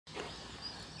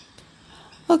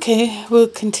Okay, we'll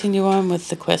continue on with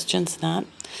the questions now.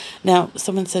 Now,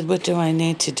 someone said, what do I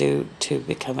need to do to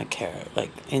become a carer?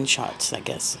 Like in shots, I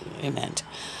guess you meant.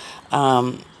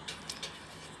 Um,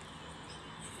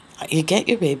 you get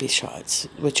your baby shots,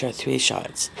 which are 3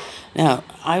 shots. Now,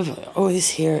 I've always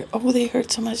hear, oh, they hurt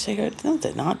so much, they hurt. No,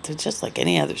 they're not. They're just like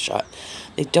any other shot.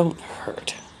 They don't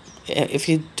hurt. If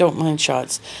you don't mind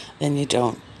shots, then they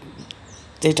don't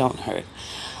hurt.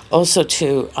 Also,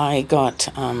 too, I got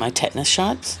my tetanus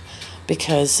shots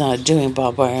because doing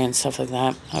barbed wire and stuff like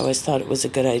that, I always thought it was a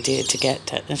good idea to get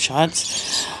tetanus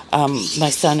shots. My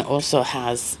son also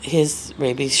has his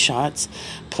rabies shots,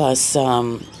 plus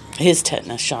his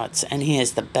tetanus shots, and he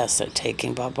is the best at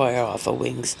taking barbed wire off of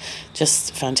wings.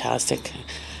 Just fantastic.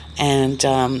 And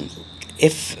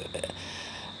if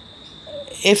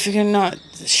you're not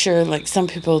sure, like some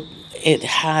people, it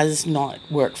has not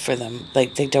worked for them.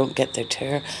 Like they don't get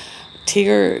their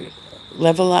tear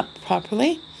level up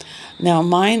properly. Now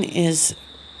mine has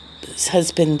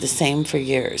been the same for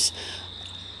years.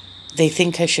 They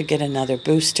think I should get another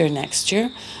booster next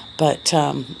year, but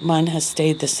mine has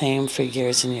stayed the same for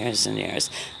years and years and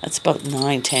years. That's about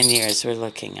 9-10 years we're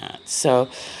looking at. So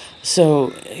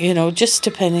just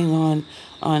depending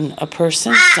on a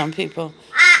person. Some people,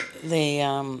 they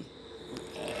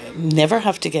never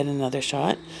have to get another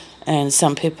shot, and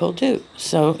some people do.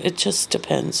 So it just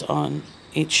depends on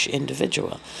each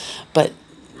individual. But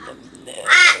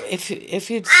if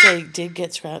you'd say did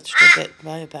get scratched or bit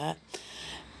by a bat,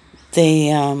 they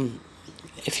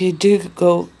if you do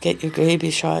go get your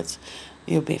rabies shots,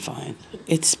 you'll be fine.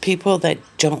 It's people that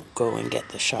don't go and get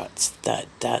the shots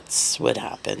that's what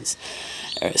happens.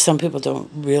 Some people don't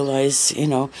realize,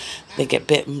 they get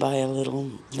bitten by a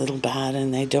little bat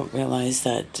and they don't realize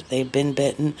that they've been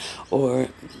bitten, or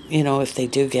if they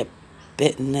do get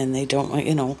bitten and they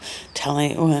don't tell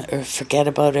anyone or forget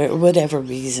about it or whatever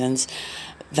reasons,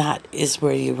 that is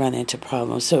where you run into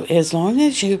problems. So as long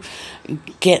as you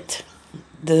get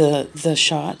the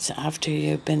shots after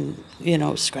you've been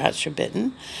scratched or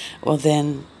bitten, well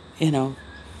then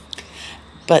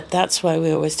but that's why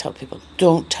we always tell people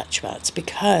don't touch bats,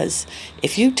 because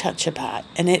if you touch a bat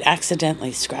and it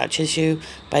accidentally scratches you,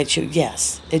 bites you,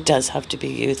 yes, it does have to be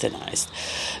euthanized,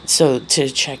 so to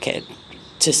check it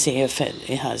to see if it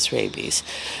has rabies.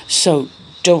 So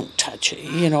don't touch it.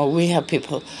 We have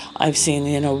people I've seen,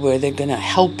 where they're going to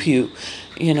help you,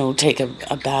 take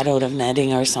a bat out of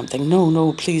netting or something.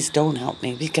 No, please don't help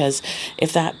me, because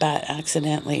if that bat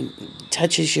accidentally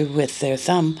touches you with their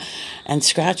thumb and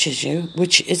scratches you,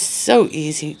 which is so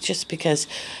easy just because,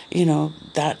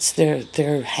 that's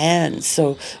their hands.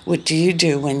 So what do you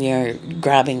do when you're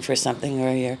grabbing for something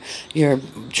or you're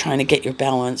trying to get your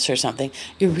balance or something?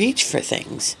 You reach for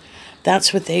things.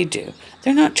 That's what they do.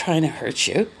 They're not trying to hurt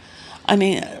you. I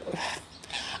mean,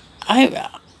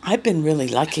 I've been really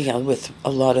lucky with a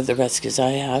lot of the rescues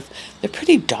I have. They're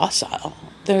pretty docile.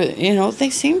 They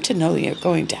seem to know you're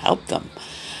going to help them.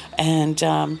 And,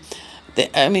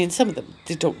 some of them,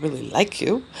 they don't really like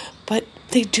you, but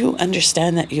they do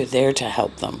understand that you're there to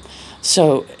help them.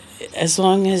 So as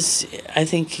long as I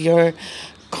think you're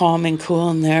calm and cool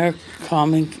and they're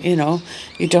calm and,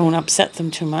 you don't upset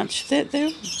them too much,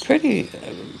 they're pretty,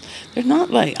 they're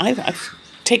not like, I've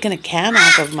taken a can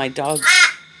off of my dog's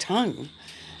tongue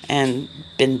and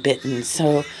been bitten.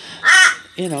 So,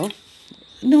 no,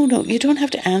 you don't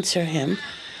have to answer him.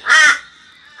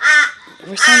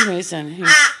 For some reason,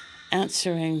 he's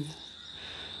answering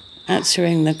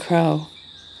the crow.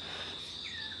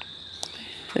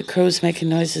 The crow's making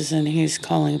noises and he's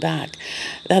calling back.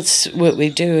 That's what we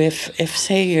do. If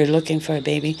say you're looking for a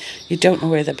baby, you don't know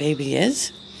where the baby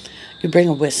is, you bring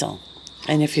a whistle.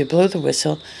 And if you blow the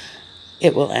whistle,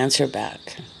 it will answer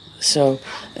back. So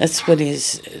that's what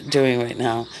he's doing right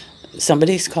now.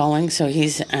 Somebody's calling, so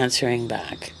he's answering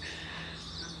back.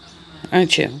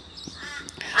 Aren't you?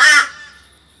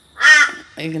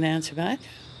 Are you going to answer back?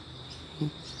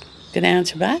 Going to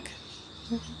answer back?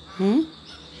 Going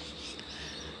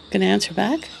to answer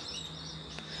back?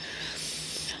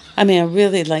 I mean, I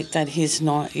really like that he's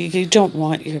not... You don't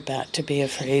want your bat to be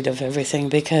afraid of everything,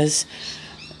 because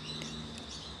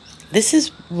this is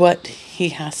what he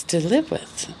has to live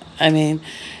with. I mean,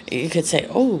 you could say,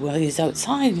 oh, well, he's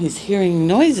outside, he's hearing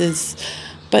noises.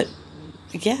 But,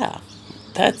 yeah,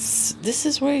 this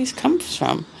is where he comes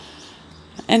from.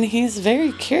 And he's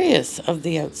very curious of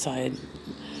the outside.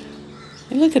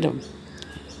 Look at him.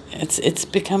 It's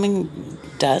becoming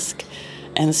dusk,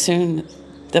 and soon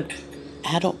the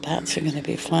adult bats are going to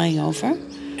be flying over,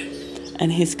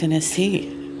 and he's going to see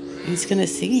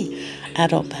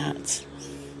adult bats.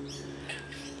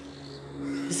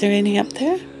 Is there any up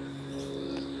there?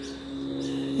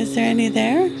 Is there any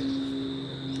there?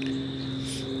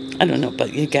 I don't know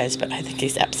about you guys, but I think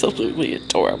he's absolutely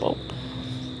adorable.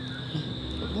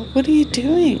 What are you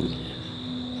doing?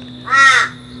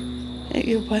 Are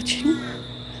you watching?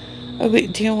 Oh,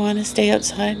 wait, do you want to stay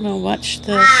outside and we'll watch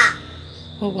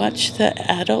the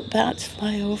adult bats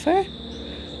fly over?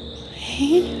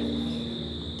 Hey?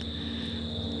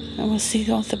 And we'll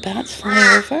see all the bats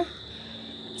fly over.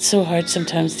 It's so hard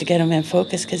sometimes to get him in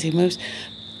focus because he moves.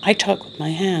 I talk with my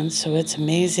hands, so it's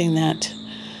amazing that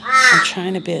I'm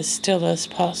trying to be as still as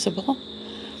possible.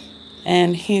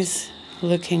 And he's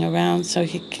looking around, so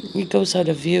he goes out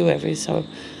of view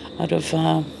out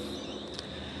of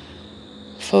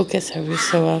focus every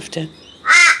so often.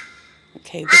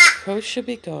 Okay, the crow should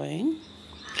be going.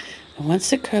 And once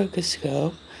the crow goes to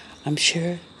go, I'm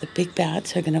sure the big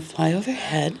bats are going to fly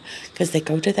overhead because they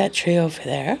go to that tree over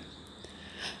there.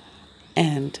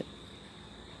 And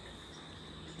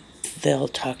they'll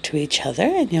talk to each other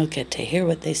and you'll get to hear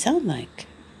what they sound like.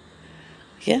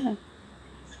 Yeah.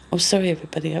 Oh, sorry,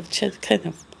 everybody. I've just kind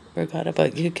of forgot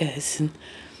about you guys and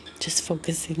just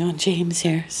focusing on James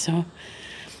here. So,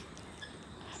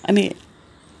 I mean,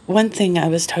 one thing, I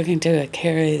was talking to a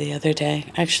carer the other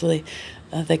day, actually,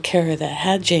 the carer that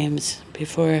had James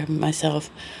before myself,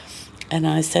 and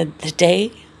I said, the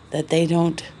day that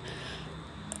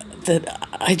that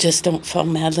I just don't fall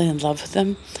madly in love with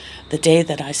them, the day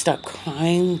that I stop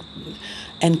crying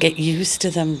and get used to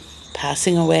them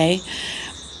passing away,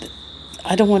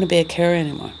 I don't want to be a carer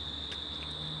anymore.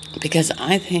 Because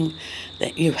I think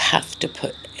that you have to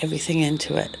put everything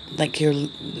into it, like your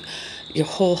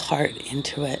whole heart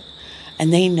into it.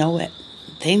 And they know it.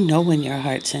 They know when your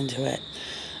heart's into it.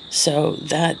 So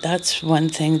that's one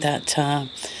thing that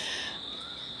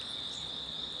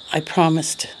I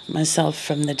promised myself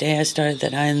from the day I started,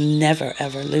 that I'll never,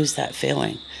 ever lose that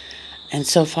feeling. And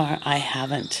so far, I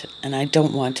haven't. And I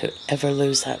don't want to ever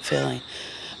lose that feeling.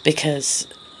 Because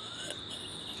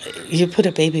you put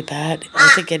a baby bat,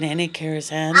 I think, in any carer's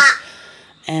hands,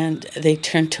 and they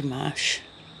turn to mush.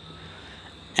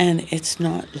 And it's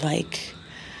not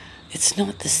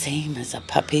the same as a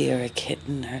puppy or a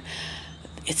kitten.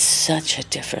 It's such a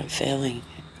different feeling.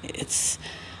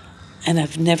 And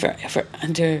I've never, ever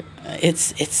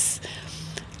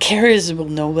carers will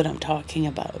know what I'm talking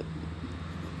about.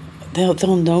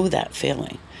 They'll know that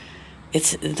feeling.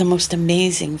 It's the most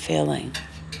amazing feeling.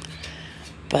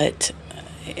 But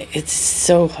it's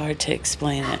so hard to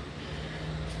explain it.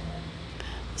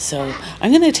 So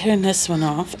I'm going to turn this one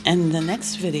off, and the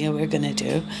next video we're going to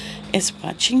do is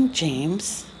watching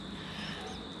James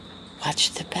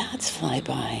watch the bats fly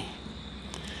by.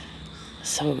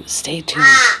 So stay tuned.